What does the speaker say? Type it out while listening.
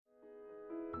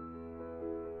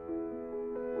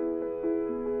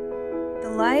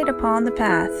Light Upon the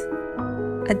Path,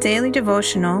 a daily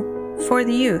devotional for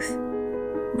the youth,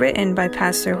 written by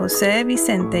Pastor Jose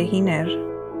Vicente Giner.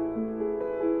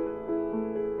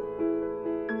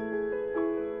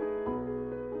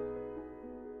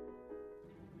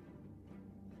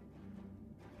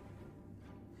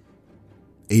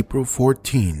 April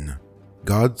 14,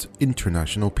 God's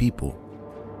International People.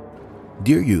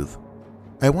 Dear youth,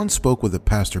 I once spoke with a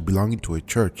pastor belonging to a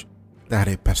church that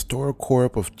had a pastoral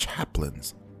corps of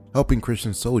chaplains helping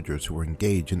Christian soldiers who were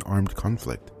engaged in armed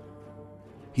conflict.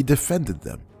 He defended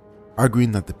them,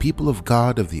 arguing that the people of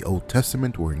God of the Old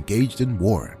Testament were engaged in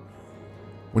war.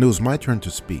 When it was my turn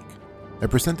to speak, I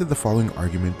presented the following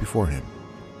argument before him.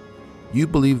 You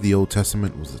believe the Old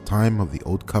Testament was the time of the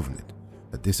Old Covenant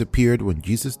that disappeared when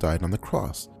Jesus died on the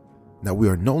cross, and that we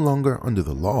are no longer under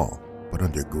the law, but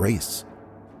under grace.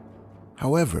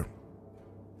 However,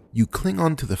 you cling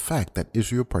on to the fact that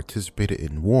Israel participated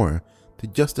in war to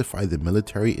justify the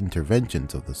military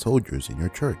interventions of the soldiers in your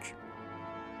church.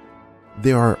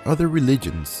 There are other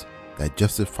religions that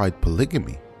justified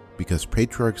polygamy because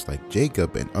patriarchs like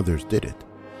Jacob and others did it.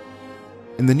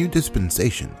 In the new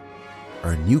dispensation,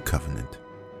 our new covenant,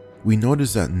 we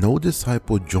notice that no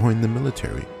disciple joined the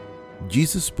military.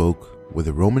 Jesus spoke with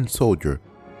a Roman soldier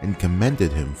and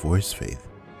commended him for his faith.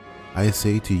 I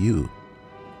say to you,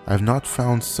 I have not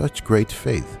found such great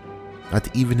faith,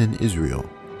 not even in Israel.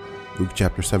 Luke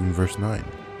chapter 7 verse 9.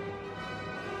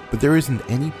 But there isn't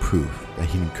any proof that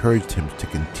he encouraged him to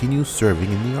continue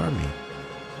serving in the army,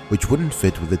 which wouldn't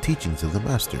fit with the teachings of the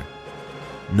Master.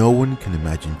 No one can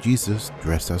imagine Jesus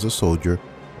dressed as a soldier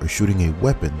or shooting a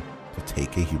weapon to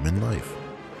take a human life.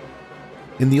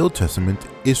 In the Old Testament,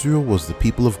 Israel was the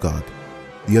people of God.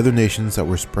 The other nations that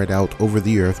were spread out over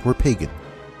the earth were pagan.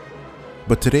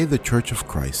 But today the Church of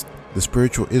Christ, the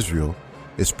spiritual Israel,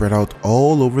 is spread out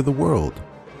all over the world.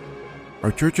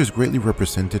 Our church is greatly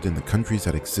represented in the countries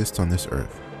that exist on this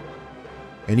earth.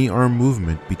 Any armed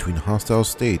movement between hostile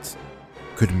states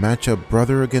could match up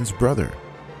brother against brother.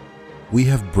 We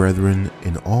have brethren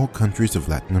in all countries of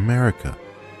Latin America.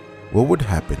 What would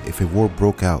happen if a war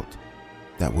broke out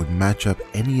that would match up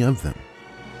any of them,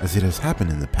 as it has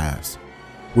happened in the past?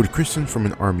 Would Christians from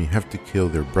an army have to kill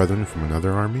their brethren from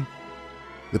another army?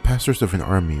 The pastors of an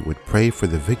army would pray for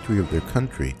the victory of their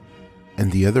country, and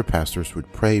the other pastors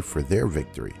would pray for their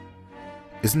victory.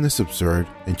 Isn't this absurd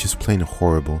and just plain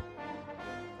horrible?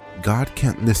 God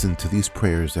can't listen to these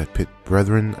prayers that pit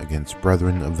brethren against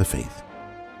brethren of the faith.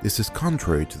 This is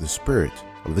contrary to the spirit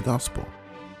of the gospel.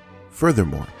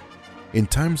 Furthermore, in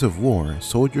times of war,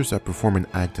 soldiers that perform an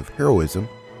act of heroism,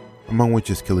 among which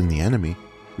is killing the enemy,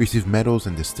 receive medals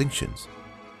and distinctions,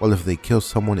 while if they kill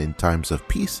someone in times of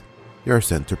peace, they are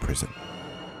sent to prison.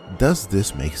 Does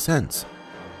this make sense?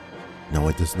 No,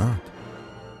 it does not.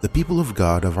 The people of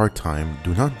God of our time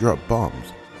do not drop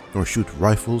bombs, nor shoot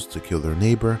rifles to kill their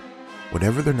neighbor,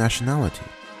 whatever their nationality.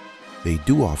 They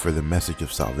do offer the message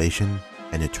of salvation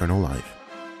and eternal life.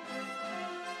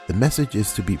 The message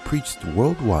is to be preached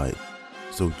worldwide,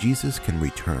 so Jesus can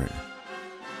return.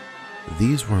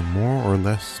 These were more or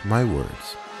less my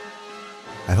words.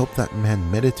 I hope that man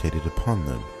meditated upon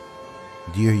them.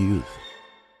 Dear youth,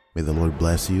 may the Lord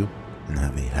bless you and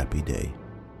have a happy day.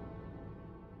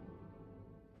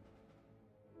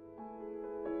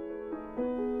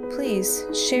 Please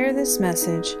share this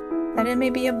message that it may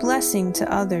be a blessing to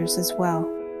others as well.